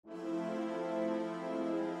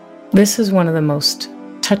This is one of the most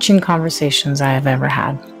touching conversations I have ever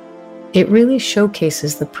had. It really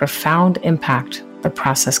showcases the profound impact the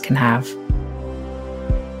process can have.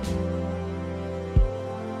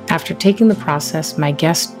 After taking the process, my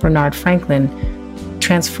guest, Bernard Franklin,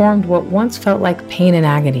 transformed what once felt like pain and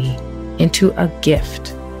agony into a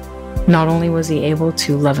gift. Not only was he able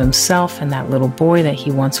to love himself and that little boy that he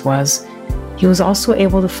once was, he was also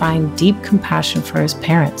able to find deep compassion for his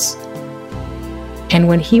parents. And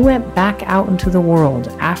when he went back out into the world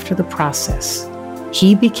after the process,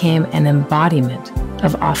 he became an embodiment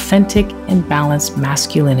of authentic and balanced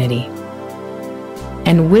masculinity.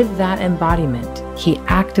 And with that embodiment, he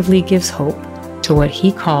actively gives hope to what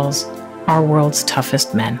he calls our world's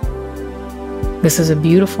toughest men. This is a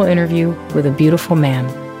beautiful interview with a beautiful man.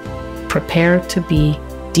 Prepare to be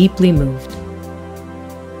deeply moved.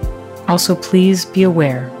 Also, please be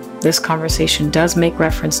aware, this conversation does make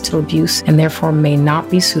reference to abuse and therefore may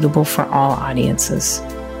not be suitable for all audiences.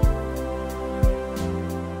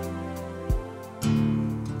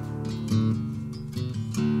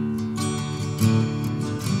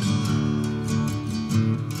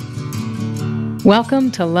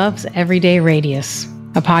 Welcome to Love's Everyday Radius,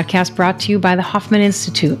 a podcast brought to you by the Hoffman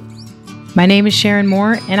Institute. My name is Sharon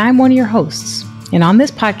Moore, and I'm one of your hosts. And on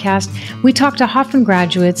this podcast, we talk to Hoffman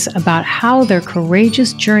graduates about how their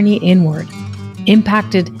courageous journey inward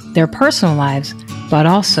impacted their personal lives, but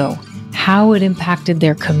also how it impacted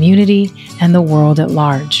their community and the world at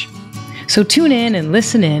large. So tune in and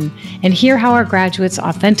listen in and hear how our graduates'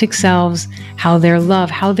 authentic selves, how their love,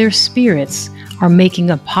 how their spirits are making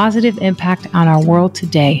a positive impact on our world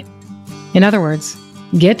today. In other words,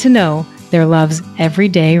 get to know their love's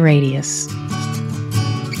everyday radius.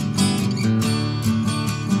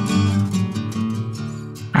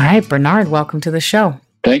 All right, Bernard, welcome to the show.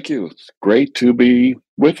 Thank you. It's great to be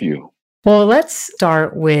with you. Well, let's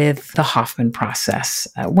start with the Hoffman process.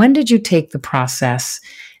 When did you take the process,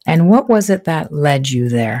 and what was it that led you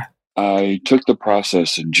there? I took the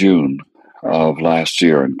process in June of last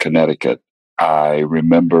year in Connecticut. I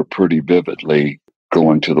remember pretty vividly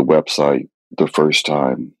going to the website the first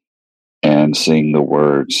time and seeing the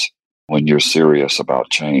words, "When you're serious about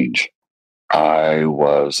change." I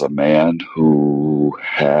was a man who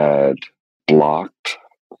had blocked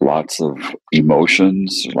lots of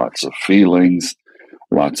emotions, lots of feelings,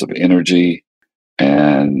 lots of energy,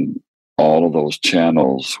 and all of those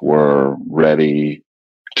channels were ready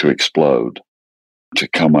to explode, to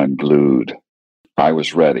come unglued. I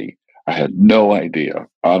was ready. I had no idea.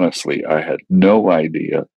 Honestly, I had no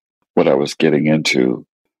idea what I was getting into.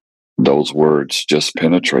 Those words just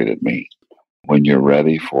penetrated me. When you're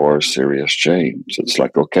ready for serious change, it's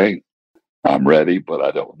like, okay, I'm ready, but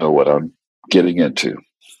I don't know what I'm getting into.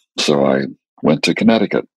 So I went to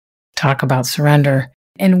Connecticut. Talk about surrender.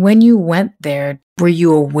 And when you went there, were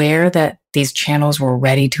you aware that these channels were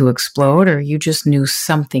ready to explode, or you just knew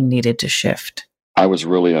something needed to shift? I was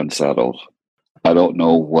really unsettled. I don't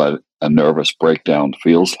know what a nervous breakdown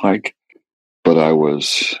feels like, but I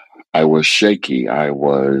was shaky. I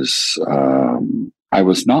was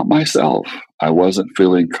not myself. I wasn't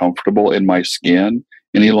feeling comfortable in my skin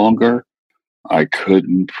any longer. I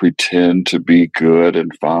couldn't pretend to be good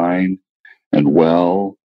and fine and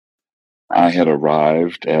well. I had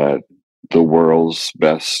arrived at the world's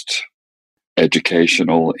best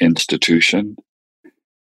educational institution.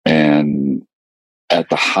 And at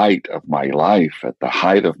the height of my life, at the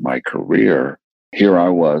height of my career, here I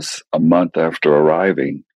was a month after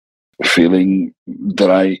arriving, feeling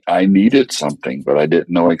that I needed something, but I didn't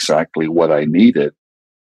know exactly what I needed.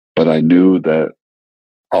 But I knew that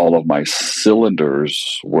all of my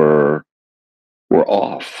cylinders were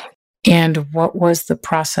off. And what was the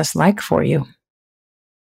process like for you?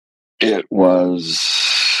 It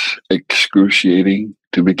was excruciating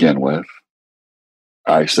to begin with.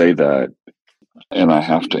 I say that, and I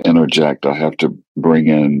have to interject, I have to bring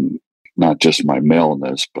in not just my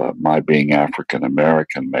maleness, but my being African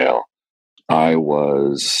American male. I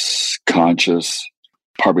was conscious,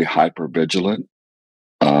 probably hypervigilant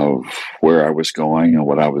of where I was going and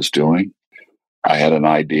what I was doing. I had an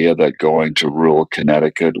idea that going to rural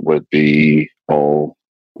Connecticut would be all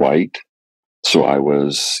white. So I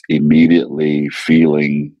was immediately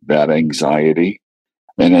feeling that anxiety.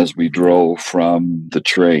 And as we drove from the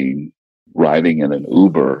train, riding in an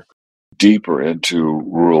Uber, deeper into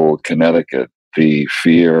rural Connecticut, the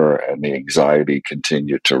fear and the anxiety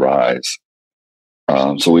continued to rise.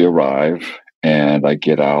 So we arrive, and I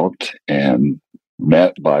get out and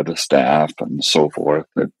met by the staff and so forth,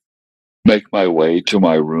 and make my way to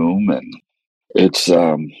my room. And it's,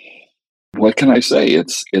 what can I say?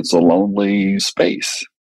 It's a lonely space.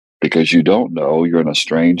 because you don't know. You're in a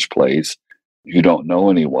strange place. You don't know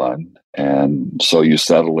anyone. And so you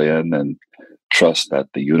settle in and trust that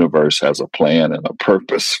the universe has a plan and a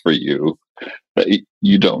purpose for you that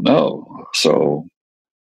you don't know. So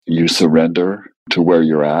you surrender to where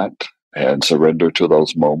you're at and surrender to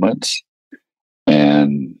those moments.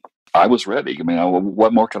 And I was ready. I mean,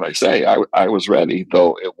 what more can I say? I was ready,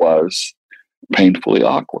 though it was painfully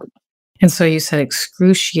awkward. And so you said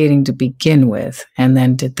excruciating to begin with, and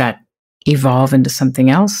then did that evolve into something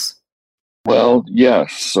else? Well,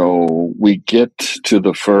 yes. So we get to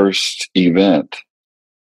the first event,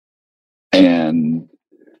 and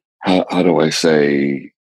how do I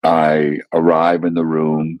say? I arrive in the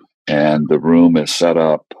room, and the room is set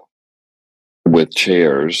up with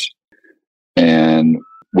chairs and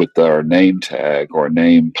with our name tag or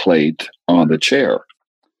name plate on the chair.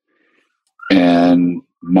 And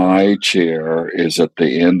my chair is at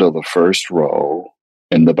the end of the first row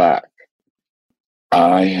in the back.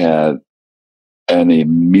 I had an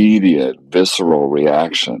immediate visceral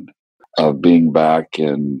reaction of being back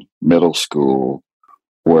in middle school,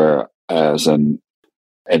 where as an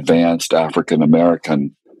advanced African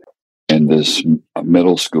American in this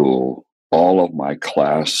middle school, all of my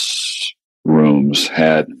classrooms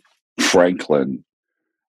had Franklin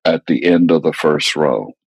at the end of the first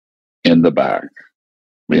row in the back,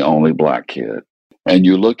 the only black kid. And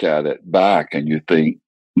you look at it back and you think,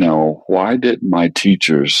 now, why didn't my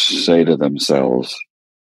teachers say to themselves,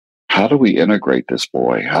 how do we integrate this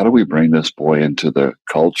boy? How do we bring this boy into the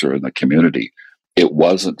culture and the community? It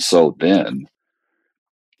wasn't so then.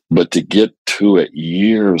 But to get to it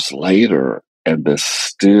years later and this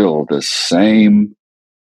still the same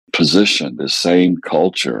position, the same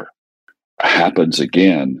culture happens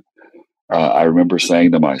again. I remember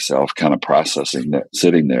saying to myself, kind of processing that,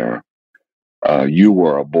 sitting there, you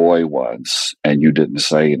were a boy once and you didn't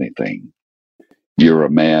say anything. You're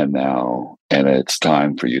a man now, and it's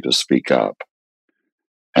time for you to speak up.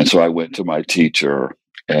 And so I went to my teacher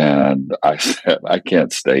and I said, I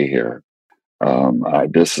can't stay here.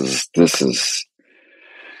 This is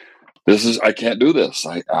I can't do this.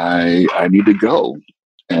 I need to go.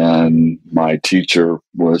 And my teacher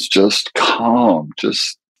was just calm,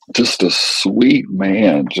 just a sweet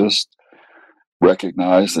man, just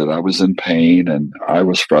recognized that I was in pain and I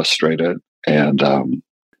was frustrated, and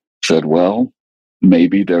said, well,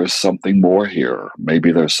 maybe there's something more here.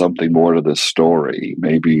 Maybe there's something more to this story.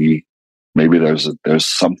 Maybe there's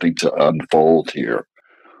something to unfold here.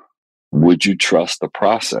 Would you trust the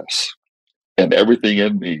process? And everything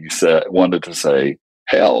in me wanted to say,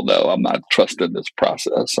 hell no, I'm not trusting this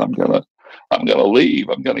process. I'm gonna leave.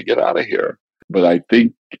 I'm gonna get out of here. But I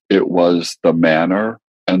think it was the manner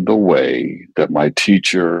and the way that my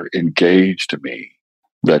teacher engaged me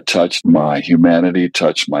that touched my humanity,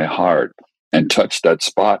 touched my heart, and touched that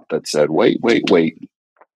spot that said, wait.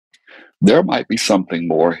 There might be something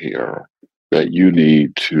more here that you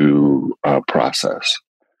need to process.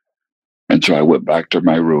 And so I went back to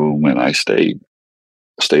my room and I stayed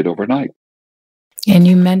overnight. And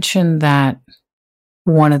you mentioned that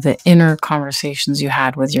one of the inner conversations you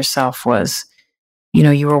had with yourself was,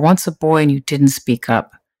 you were once a boy and you didn't speak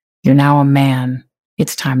up. You're now a man.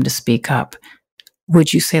 It's time to speak up.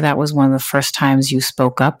 Would you say that was one of the first times you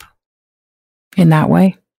spoke up in that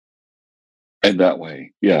way? In that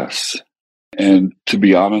way, yes. And to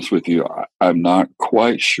be honest with you, I'm not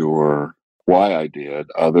quite sure why I did,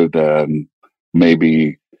 other than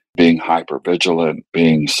maybe being hypervigilant,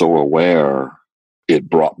 being so aware, it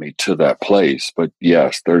brought me to that place. But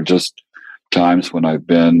yes, there are just times when I've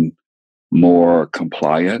been more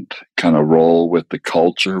compliant, kind of roll with the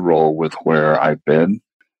culture, roll with where I've been.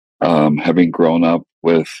 Having grown up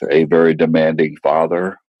with a very demanding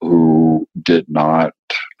father who did not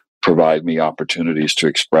provide me opportunities to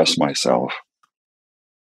express myself.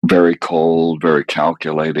 Very cold, very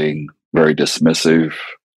calculating, very dismissive,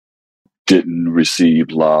 didn't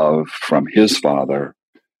receive love from his father,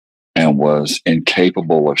 and was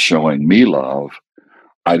incapable of showing me love.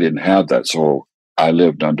 I didn't have that, so I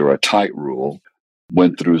lived under a tight rule,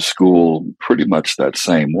 went through school pretty much that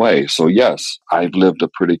same way. So yes, I've lived a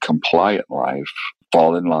pretty compliant life,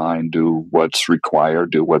 fall in line, do what's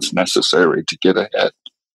required, do what's necessary to get ahead.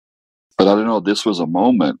 But I don't know, this was a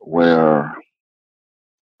moment where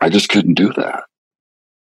I just couldn't do that.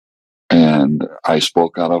 And I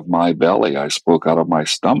spoke out of my belly. I spoke out of my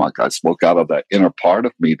stomach. I spoke out of that inner part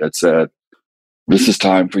of me that said, this is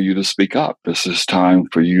time for you to speak up. This is time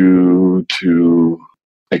for you to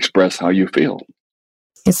express how you feel.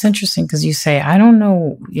 It's interesting because you say, I don't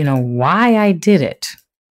know, why I did it,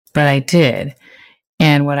 but I did.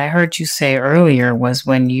 And what I heard you say earlier was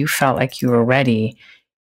when you felt like you were ready,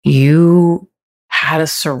 you had a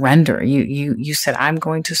surrender. You said, I'm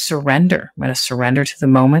going to surrender. I'm going to surrender to the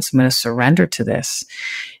moments. I'm going to surrender to this.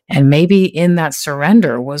 And maybe in that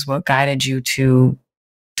surrender was what guided you to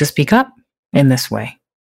speak up in this way.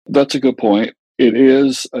 That's a good point. It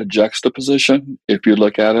is a juxtaposition if you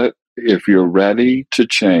look at it. If you're ready to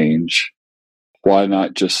change, why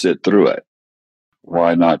not just sit through it?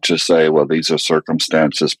 Why not just say, well, these are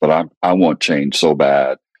circumstances, but I won't change so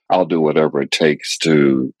bad. I'll do whatever it takes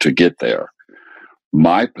to get there.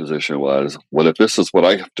 My position was, well, if this is what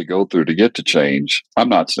I have to go through to get to change, I'm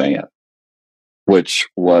not staying. Which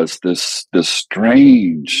was this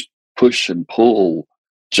strange push and pull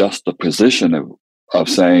juxtaposition of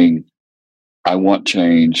saying, I want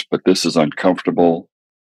change, but this is uncomfortable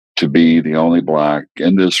to be the only Black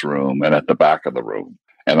in this room and at the back of the room,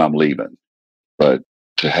 and I'm leaving. But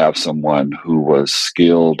to have someone who was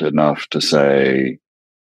skilled enough to say,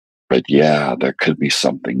 but yeah, there could be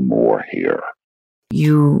something more here.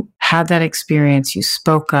 You had that experience. You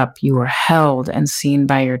spoke up. You were held and seen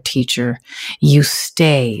by your teacher. You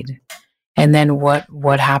stayed. And then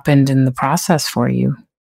what happened in the process for you?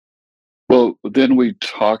 Well, then we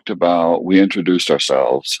introduced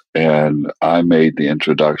ourselves, and I made the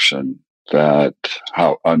introduction that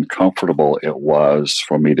how uncomfortable it was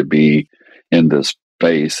for me to be in this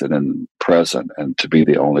space and in present and to be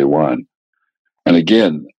the only one. And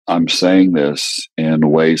again, I'm saying this in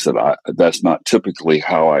ways that's not typically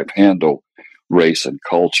how I've handled race and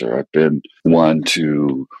culture. I've been one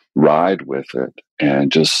to ride with it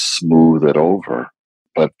and just smooth it over.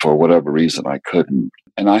 But for whatever reason, I couldn't.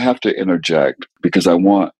 And I have to interject because I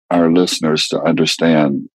want our listeners to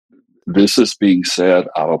understand this is being said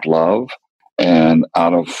out of love and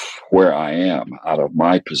out of where I am, out of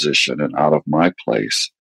my position and out of my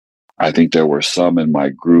place. I think there were some in my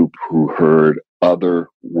group who heard other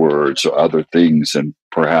words or other things and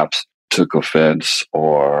perhaps took offense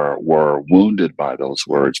or were wounded by those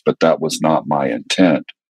words, but that was not my intent.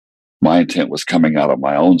 My intent was coming out of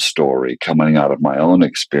my own story, coming out of my own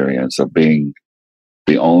experience of being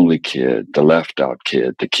the only kid, the left out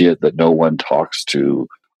kid, the kid that no one talks to,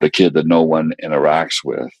 the kid that no one interacts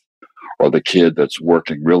with, or the kid that's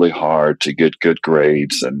working really hard to get good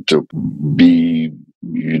grades and to be,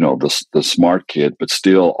 the smart kid, but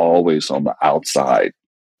still always on the outside.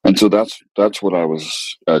 And so that's what I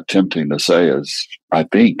was attempting to say is I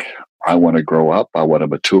think I want to grow up. I want to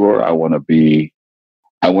mature. I want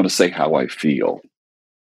to say how I feel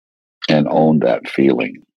and own that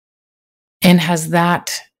feeling. And has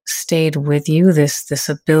that stayed with you, this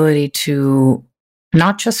ability to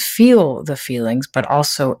not just feel the feelings, but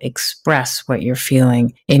also express what you're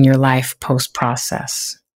feeling in your life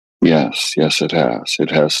post-process? Yes, it has.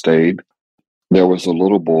 It has stayed. There was a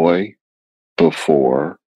little boy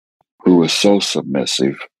before who was so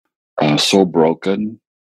submissive, so broken,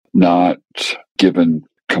 not given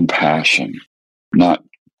compassion, not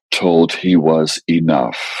told he was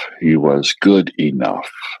enough. He was good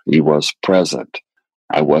enough. He was present.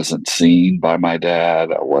 I wasn't seen by my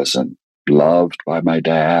dad. I wasn't loved by my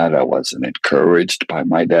dad. I wasn't encouraged by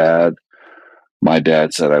my dad. My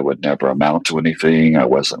dad said I would never amount to anything. I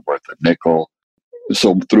wasn't worth a nickel.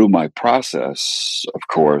 So through my process, of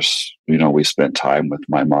course, we spent time with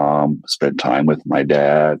my mom, spent time with my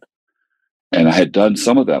dad. And I had done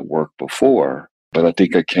some of that work before, but I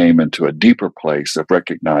think I came into a deeper place of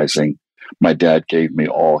recognizing my dad gave me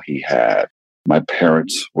all he had. My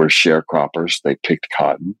parents were sharecroppers. They picked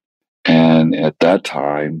cotton. And at that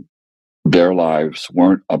time, their lives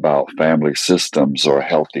weren't about family systems or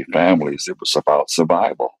healthy families. It was about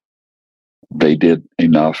survival. They did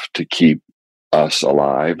enough to keep us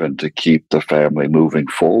alive and to keep the family moving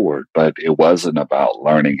forward, but it wasn't about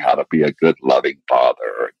learning how to be a good, loving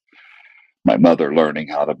father. My mother learning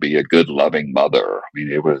how to be a good, loving mother. I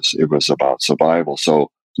mean, it was about survival.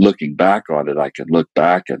 So looking back on it, I can look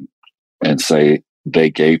back and say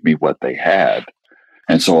they gave me what they had.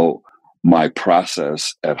 And so my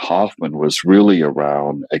process at Hoffman was really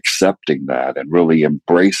around accepting that and really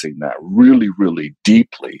embracing that really, really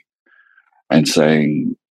deeply and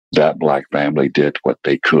saying that Black family did what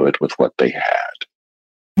they could with what they had.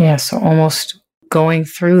 Yeah, so almost going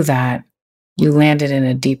through that, you landed in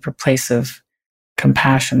a deeper place of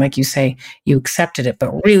compassion. Like you say, you accepted it,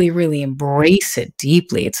 but really, really embrace it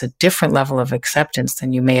deeply. It's a different level of acceptance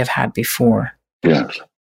than you may have had before.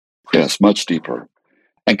 Yes, much deeper.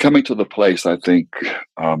 And coming to the place, I think,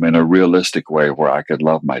 in a realistic way where I could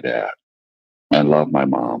love my dad and love my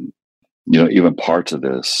mom. Even parts of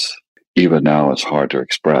this, even now, it's hard to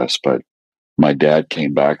express, but my dad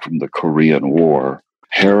came back from the Korean War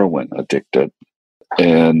heroin addicted,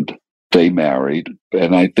 and they married.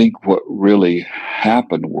 And I think what really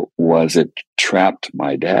happened was it trapped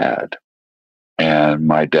my dad. And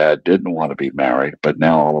my dad didn't want to be married, but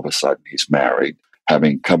now all of a sudden he's married.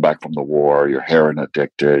 Having come back from the war, you're heroin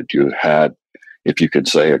addicted. You had, if you could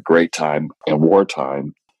say, a great time in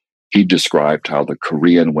wartime. He described how the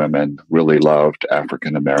Korean women really loved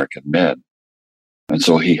African American men. And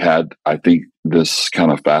so he had, I think, this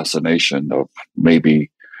kind of fascination of maybe,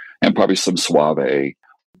 and probably some suave.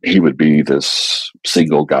 He would be this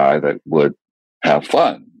single guy that would have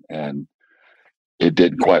fun. And it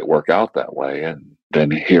didn't quite work out that way. And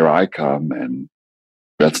then here I come, and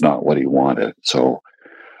that's not what he wanted. So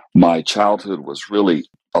my childhood was really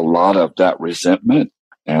a lot of that resentment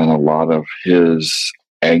and a lot of his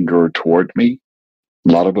anger toward me,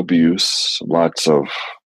 a lot of abuse, lots of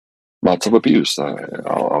abuse.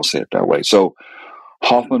 I'll say it that way. So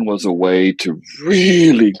Hoffman was a way to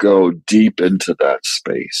really go deep into that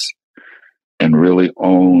space and really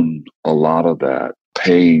own a lot of that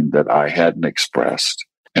pain that I hadn't expressed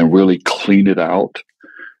and really clean it out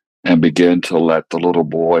and begin to let the little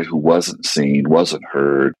boy who wasn't seen, wasn't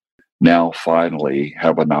heard, now finally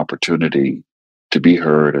have an opportunity to be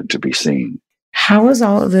heard and to be seen. How has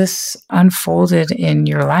all of this unfolded in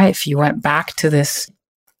your life? You went back to this.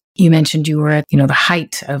 You mentioned you were at, the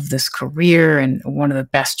height of this career and one of the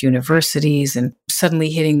best universities, and suddenly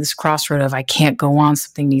hitting this crossroad of, I can't go on,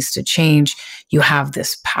 something needs to change. You have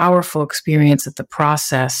this powerful experience at the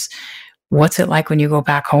process. What's it like when you go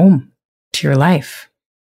back home to your life?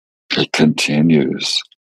 It continues.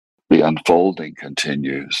 The unfolding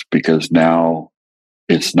continues, because now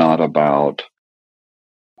it's not about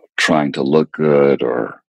trying to look good,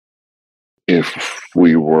 or if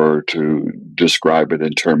we were to describe it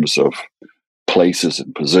in terms of places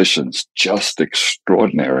and positions, just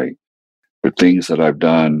extraordinary. The things that I've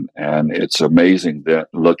done, and it's amazing that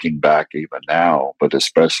looking back even now, but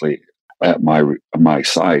especially at my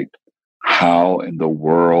site, how in the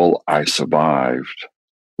world I survived,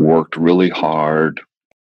 worked really hard,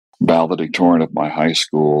 valedictorian of my high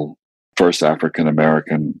school, first African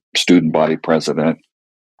American student body president,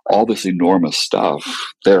 all this enormous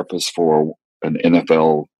stuff, therapist for an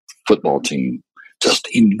NFL football team, just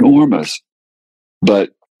enormous.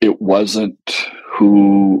 But it wasn't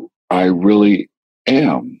who I really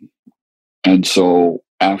am. And so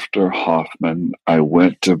after Hoffman, I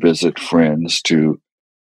went to visit friends to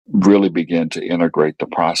really begin to integrate the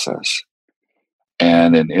process.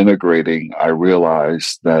 And in integrating, I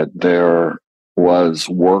realized that there was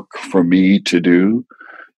work for me to do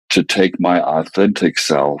to take my authentic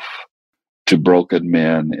self to broken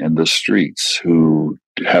men in the streets who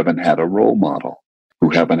haven't had a role model, who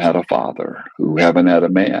haven't had a father, who haven't had a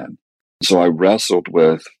man. So I wrestled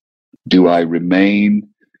with, do I remain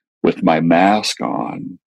with my mask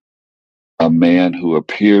on, a man who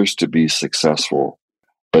appears to be successful,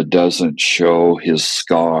 but doesn't show his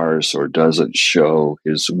scars or doesn't show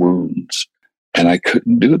his wounds? And I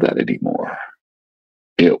couldn't do that anymore.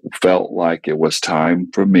 It felt like it was time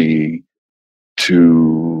for me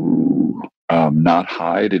to not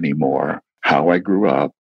hide anymore how I grew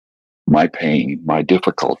up, my pain, my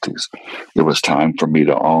difficulties. It was time for me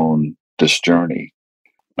to own this journey.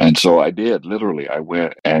 And so I did, literally. I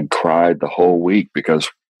went and cried the whole week, because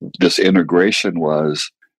this integration was,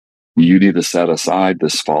 you need to set aside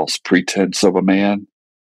this false pretense of a man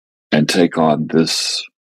and take on this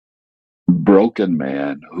broken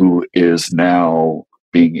man who is now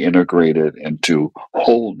being integrated into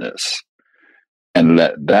wholeness. And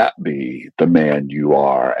let that be the man you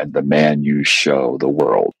are and the man you show the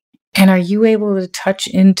world. And are you able to touch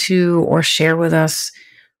into or share with us,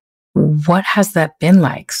 what has that been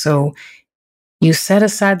like? So you set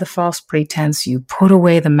aside the false pretense, you put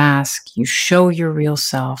away the mask, you show your real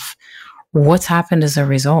self. What's happened as a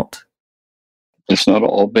result? It's not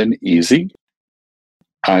all been easy.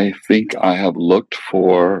 I think I have looked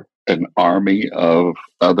for an army of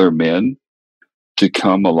other men to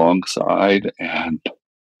come alongside and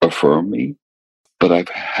affirm me. But I've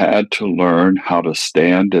had to learn how to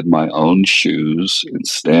stand in my own shoes and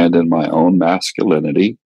stand in my own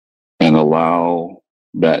masculinity and allow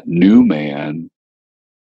that new man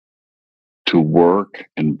to work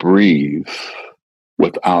and breathe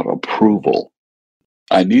without approval.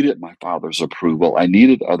 I needed my father's approval. I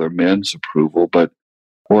needed other men's approval, but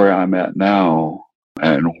where I'm at now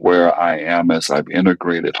and where I am as I've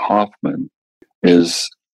integrated Hoffman is,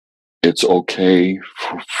 it's okay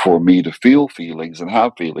for me to feel feelings and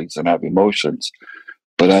have emotions,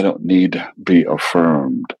 but I don't need to be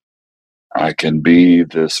affirmed. I can be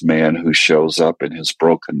this man who shows up in his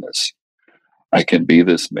brokenness. I can be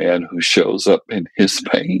this man who shows up in his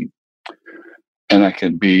pain. And I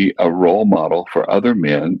can be a role model for other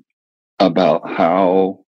men about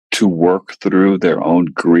how to work through their own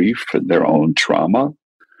grief and their own trauma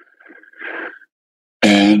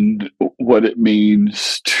and what it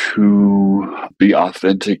means to be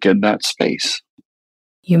authentic in that space.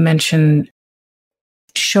 You mentioned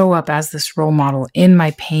show up as this role model in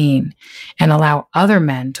my pain and allow other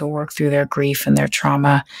men to work through their grief and their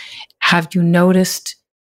trauma. Have you noticed,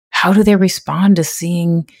 how do they respond to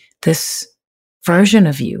seeing this version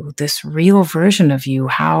of you, this real version of you?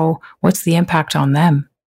 What's the impact on them?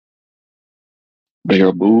 They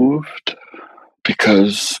are moved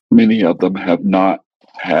because many of them have not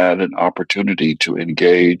had an opportunity to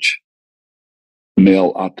engage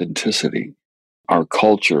male authenticity. Our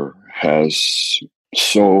culture has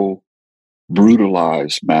so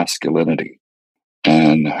brutalized masculinity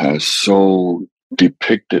and has so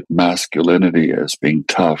depicted masculinity as being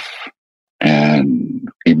tough and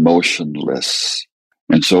emotionless.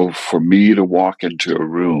 And so for me to walk into a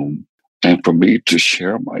room and for me to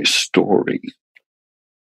share my story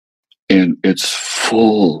in its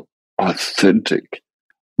full, authentic,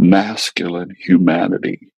 masculine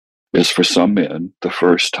humanity is for some men the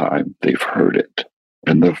first time they've heard it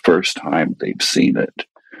and the first time they've seen it.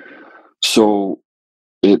 So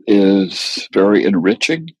it is very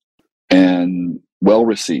enriching and well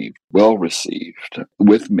received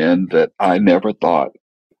with men that I never thought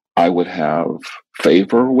I would have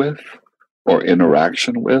favor with or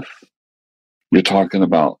interaction with. You're talking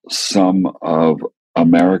about some of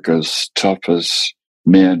America's toughest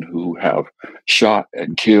men who have shot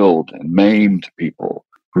and killed and maimed people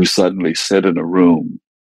who suddenly sit in a room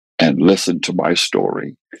and listen to my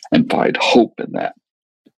story and find hope in that.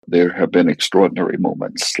 There have been extraordinary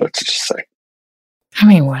moments, let's just say. I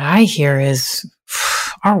mean, what I hear is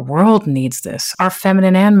our world needs this. Our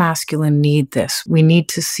feminine and masculine need this. We need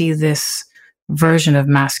to see this version of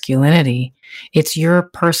masculinity. It's your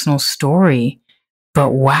personal story,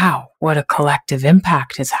 but wow, what a collective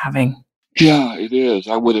impact it's having. Yeah, it is.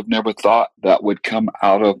 I would have never thought that would come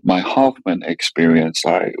out of my Hoffman experience.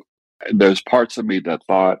 There's parts of me that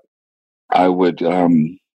thought I would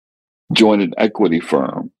join an equity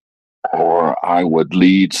firm or I would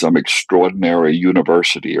lead some extraordinary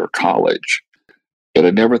university or college. But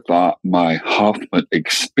I never thought my Hoffman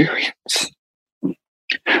experience,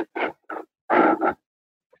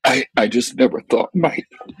 I just never thought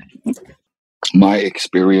my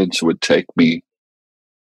experience would take me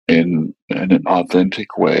in an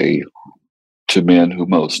authentic way to men who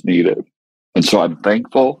most need it. And so I'm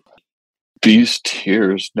thankful. These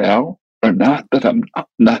tears now are not that I'm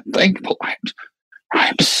not thankful.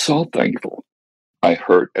 I'm so thankful. I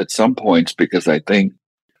hurt at some points because I think,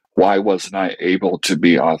 why wasn't I able to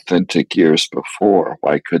be authentic years before?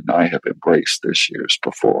 Why couldn't I have embraced this years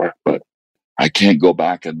before? But I can't go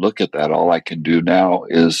back and look at that. All I can do now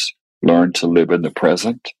is learn to live in the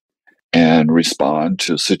present and respond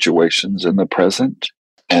to situations in the present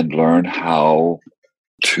and learn how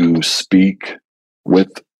to speak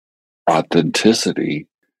with authenticity,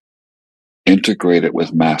 integrate it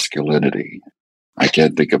with masculinity. I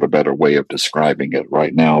can't think of a better way of describing it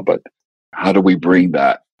right now, but how do we bring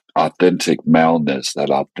that authentic maleness, that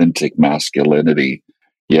authentic masculinity,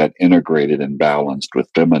 yet integrated and balanced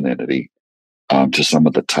with femininity to some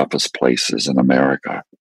of the toughest places in America?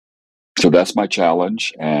 So that's my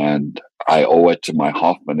challenge, and I owe it to my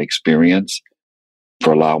Hoffman experience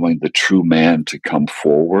for allowing the true man to come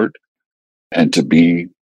forward and to be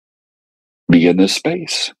in this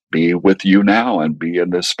space, be with you now and be in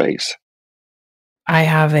this space. I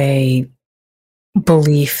have a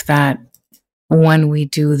belief that when we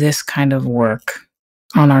do this kind of work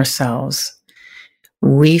on ourselves,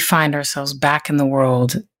 we find ourselves back in the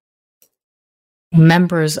world,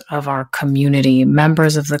 members of our community,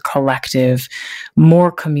 members of the collective,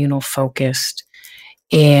 more communal focused.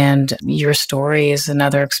 And your story is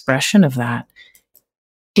another expression of that.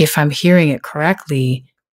 If I'm hearing it correctly,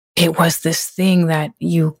 it was this thing that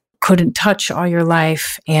you couldn't touch all your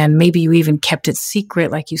life. And maybe you even kept it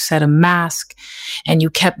secret, like you said, a mask, and you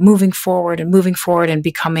kept moving forward and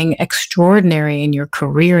becoming extraordinary in your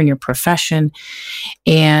career and your profession.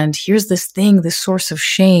 And here's this thing, this source of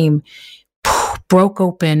shame broke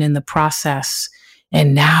open in the process.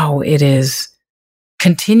 And now it is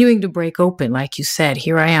continuing to break open. Like you said,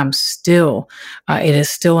 here I am still, it is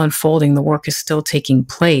still unfolding. The work is still taking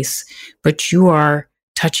place, but you are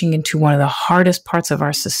touching into one of the hardest parts of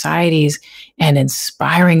our societies and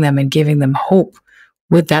inspiring them and giving them hope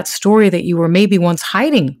with that story that you were maybe once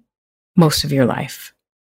hiding most of your life.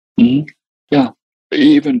 Mm-hmm. Yeah.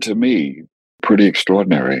 Even to me, pretty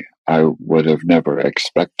extraordinary. I would have never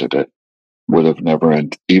expected it, would have never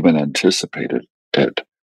even anticipated it.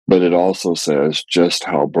 But it also says just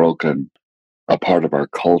how broken a part of our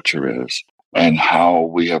culture is and how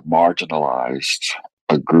we have marginalized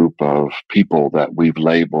a group of people that we've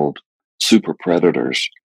labeled super predators.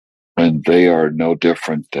 And they are no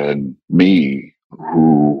different than me,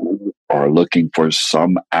 who are looking for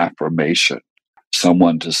some affirmation,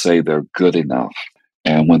 someone to say they're good enough.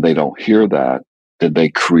 And when they don't hear that, then they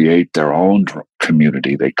create their own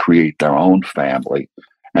community, they create their own family.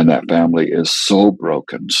 And that family is so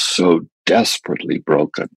broken, so desperately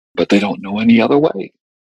broken, but they don't know any other way.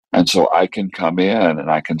 And so I can come in and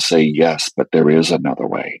I can say, yes, but there is another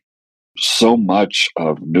way. So much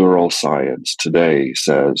of neuroscience today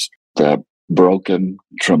says that broken,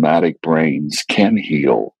 traumatic brains can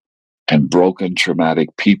heal, and broken, traumatic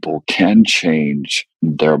people can change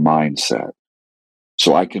their mindset.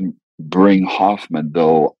 So I can bring Hoffman,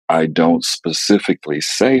 though I don't specifically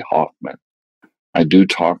say Hoffman. I do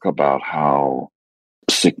talk about how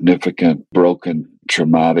significant, broken,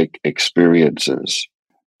 traumatic experiences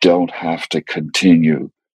don't have to continue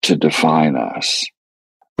to define us.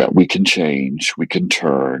 That we can change, we can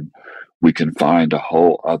turn, we can find a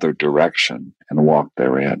whole other direction and walk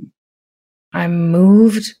therein. I'm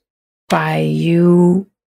moved by you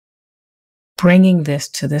bringing this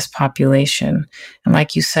to this population. And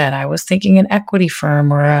like you said, I was thinking an equity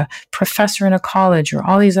firm or a professor in a college or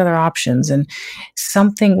all these other options. And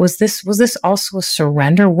something was this also a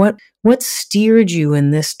surrender? What steered you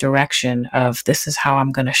in this direction of this is how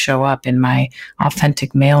I'm going to show up in my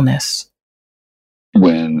authentic maleness?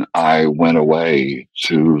 When I went away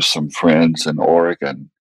to some friends in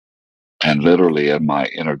Oregon, and literally in my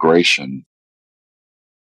integration,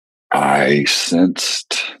 I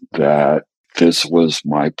sensed that this was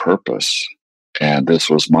my purpose and this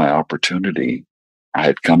was my opportunity. I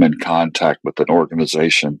had come in contact with an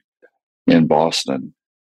organization in Boston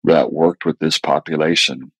that worked with this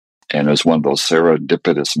population. And it was one of those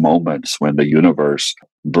serendipitous moments when the universe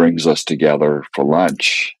brings us together for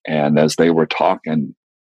lunch. And as they were talking,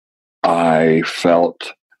 I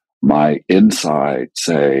felt my inside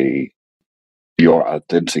say, your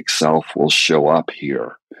authentic self will show up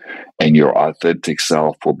here, and your authentic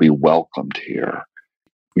self will be welcomed here.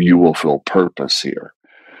 You will feel purpose here.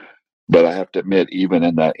 But I have to admit, even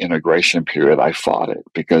in that integration period, I fought it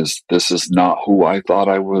because this is not who I thought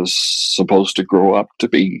I was supposed to grow up to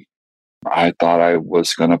be. I thought I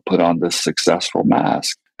was going to put on this successful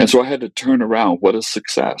mask. And so I had to turn around. What is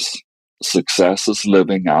success? Success is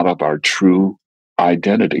living out of our true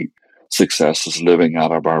identity. Success is living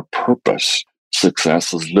out of our purpose.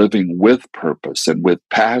 Success is living with purpose and with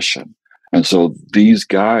passion. And so these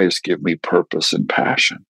guys give me purpose and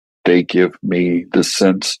passion. They give me the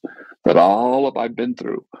sense that all of I've been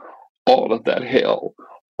through, all of that hell,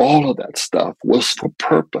 all of that stuff was for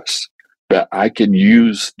purpose. That I can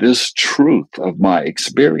use this truth of my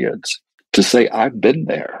experience to say, I've been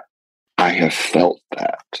there. I have felt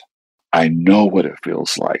that. I know what it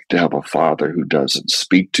feels like to have a father who doesn't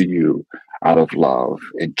speak to you out of love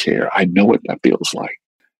and care. I know what that feels like.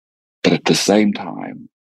 But at the same time,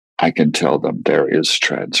 I can tell them there is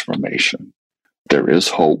transformation. There is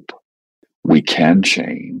hope. We can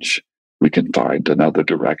change. We can find another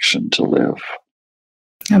direction to live.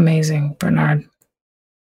 Amazing, Bernard.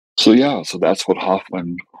 So that's what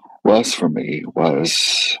Hoffman was for me,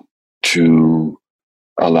 was to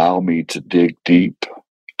allow me to dig deep,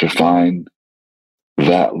 to find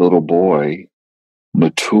that little boy,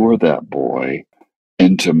 mature that boy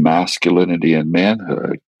into masculinity and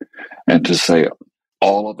manhood, and to say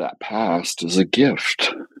all of that past is a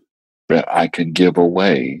gift that I can give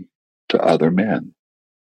away to other men.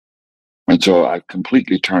 And so I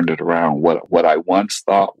completely turned it around. What I once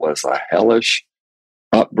thought was a hellish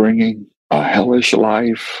upbringing, a hellish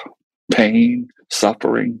life, pain,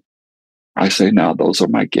 suffering, I say now those are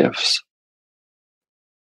my gifts.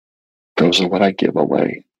 Those are what I give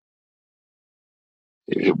away.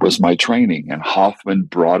 It was my training, and Hoffman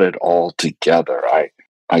brought it all together.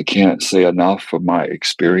 I can't say enough of my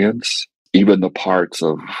experience. Even the parts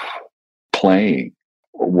of playing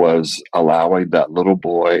was allowing that little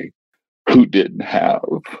boy who didn't have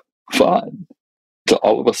fun to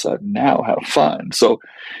all of a sudden now have fun. So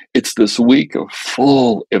it's this week of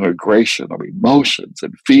full integration of emotions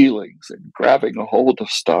and feelings and grabbing a hold of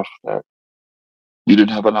stuff that you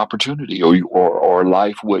didn't have an opportunity, or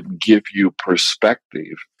life wouldn't give you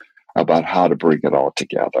perspective about how to bring it all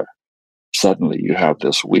together. Suddenly you have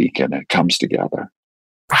this week and it comes together.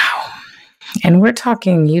 Wow. And we're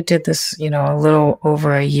talking, you did this, a little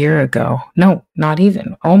over a year ago. No, not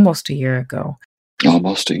even, almost a year ago.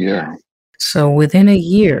 Almost a year. So within a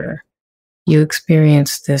year, you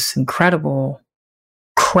experienced this incredible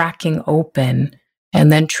cracking open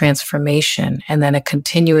and then transformation and then a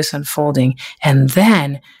continuous unfolding and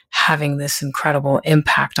then having this incredible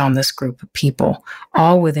impact on this group of people,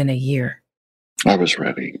 all within a year. I was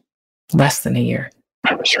ready. Less than a year.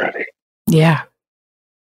 I was ready. Yeah.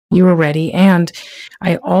 You were ready. And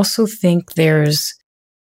I also think there's,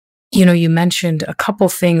 you mentioned a couple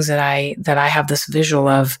things that I have this visual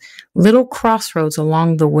of, little crossroads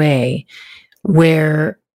along the way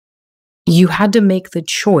where you had to make the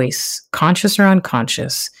choice, conscious or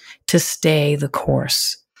unconscious, to stay the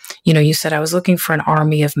course. You said, I was looking for an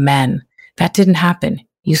army of men. That didn't happen.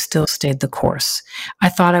 You still stayed the course. I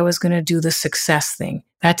thought I was going to do the success thing.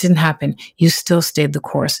 That didn't happen. You still stayed the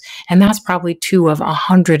course. And that's probably 2 of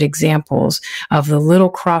 100 examples of the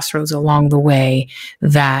little crossroads along the way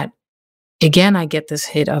that, again, I get this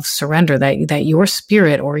hit of surrender, that your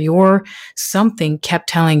spirit or your something kept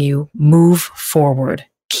telling you, move forward,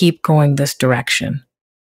 keep going this direction.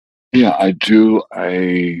 Yeah, I do.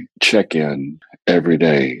 I check in every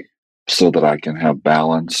day so that I can have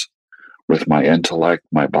balance with my intellect,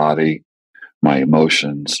 my body, my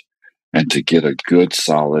emotions, and to get a good,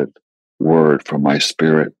 solid word from my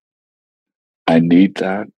spirit. I need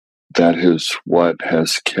that. That is what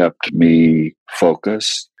has kept me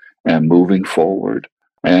focused and moving forward.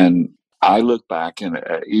 And I look back, and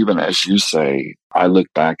even as you say, I look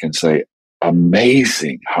back and say,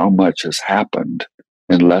 amazing how much has happened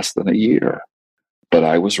in less than a year. But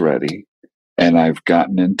I was ready, and I've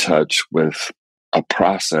gotten in touch with a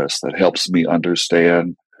process that helps me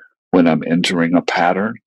understand when I'm entering a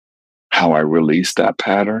pattern, how I release that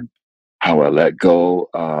pattern, how I let go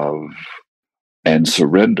of and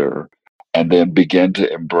surrender, and then begin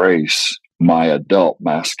to embrace my adult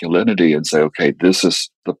masculinity and say, okay, this is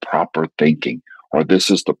the proper thinking, or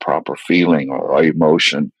this is the proper feeling or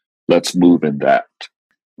emotion. Let's move in that.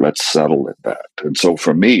 Let's settle in that. And so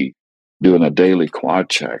for me, doing a daily quad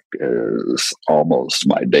check is almost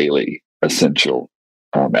my daily essential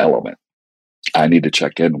element. I need to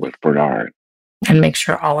check in with Bernard. And make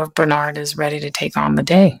sure all of Bernard is ready to take on the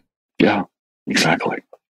day. Yeah, exactly.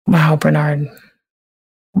 Wow, Bernard.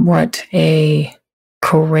 What a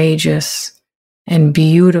courageous and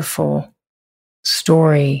beautiful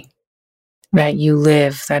story that you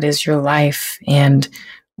live, that is your life. And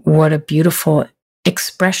what a beautiful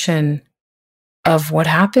expression of what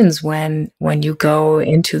happens when you go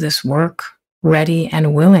into this work ready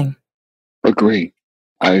and willing. Agree.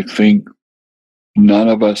 I think none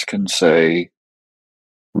of us can say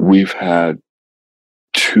we've had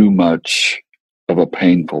too much of a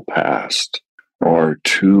painful past or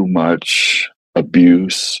too much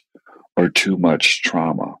abuse or too much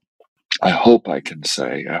trauma. I hope I can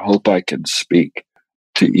speak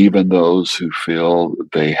to even those who feel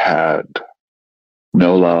they had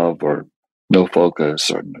no love or no focus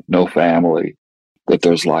or no family, that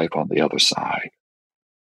there's life on the other side.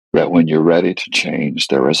 That when you're ready to change,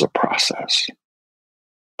 there is a process.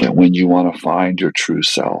 That when you want to find your true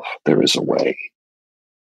self, there is a way.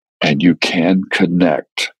 And you can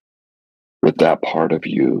connect with that part of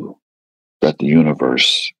you that the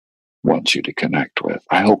universe wants you to connect with.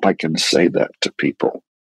 I hope I can say that to people.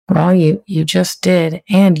 Well, you just did,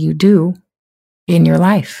 and you do in your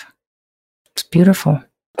life. It's beautiful.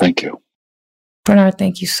 Thank you. Bernard,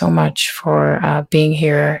 thank you so much for being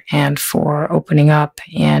here and for opening up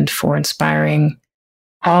and for inspiring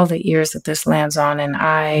all the ears that this lands on. And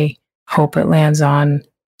I hope it lands on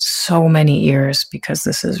so many ears because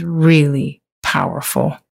this is really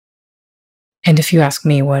powerful. And if you ask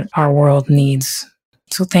me, what our world needs.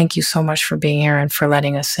 So thank you so much for being here and for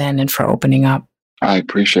letting us in and for opening up. I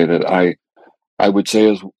appreciate it. I would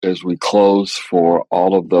say as we close, for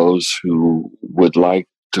all of those who would like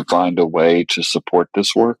to find a way to support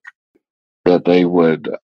this work, that they would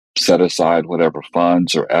set aside whatever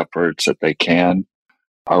funds or efforts that they can.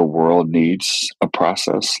 Our world needs a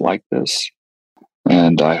process like this.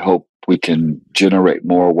 And I hope we can generate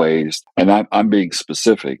more ways. And I'm being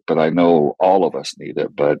specific, but I know all of us need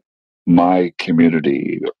it. But my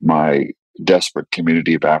community, my desperate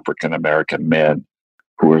community of African American men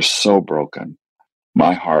who are so broken,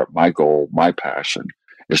 my heart, my goal, my passion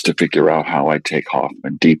is to figure out how I take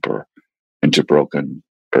Hoffman deeper into broken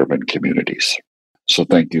urban communities. So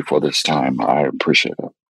thank you for this time. I appreciate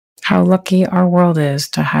it. How lucky our world is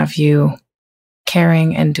to have you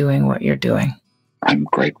caring and doing what you're doing. I'm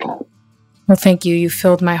grateful. Well, thank you. You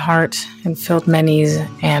filled my heart and filled many's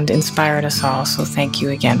and inspired us all. So thank you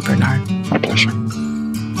again, Bernard. My pleasure.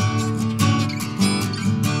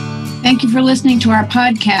 Thank you for listening to our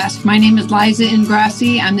podcast. My name is Liza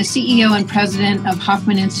Ingrassi. I'm the CEO and president of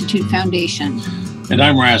Hoffman Institute Foundation. And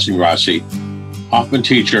I'm Rassi Rossi, Hoffman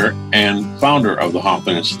teacher and founder of the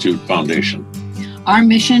Hoffman Institute Foundation. Our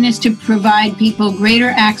mission is to provide people greater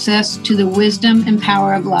access to the wisdom and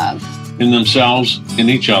power of love. In themselves, in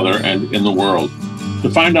each other, and in the world. To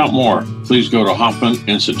find out more, please go to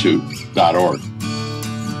hoffmaninstitute.org.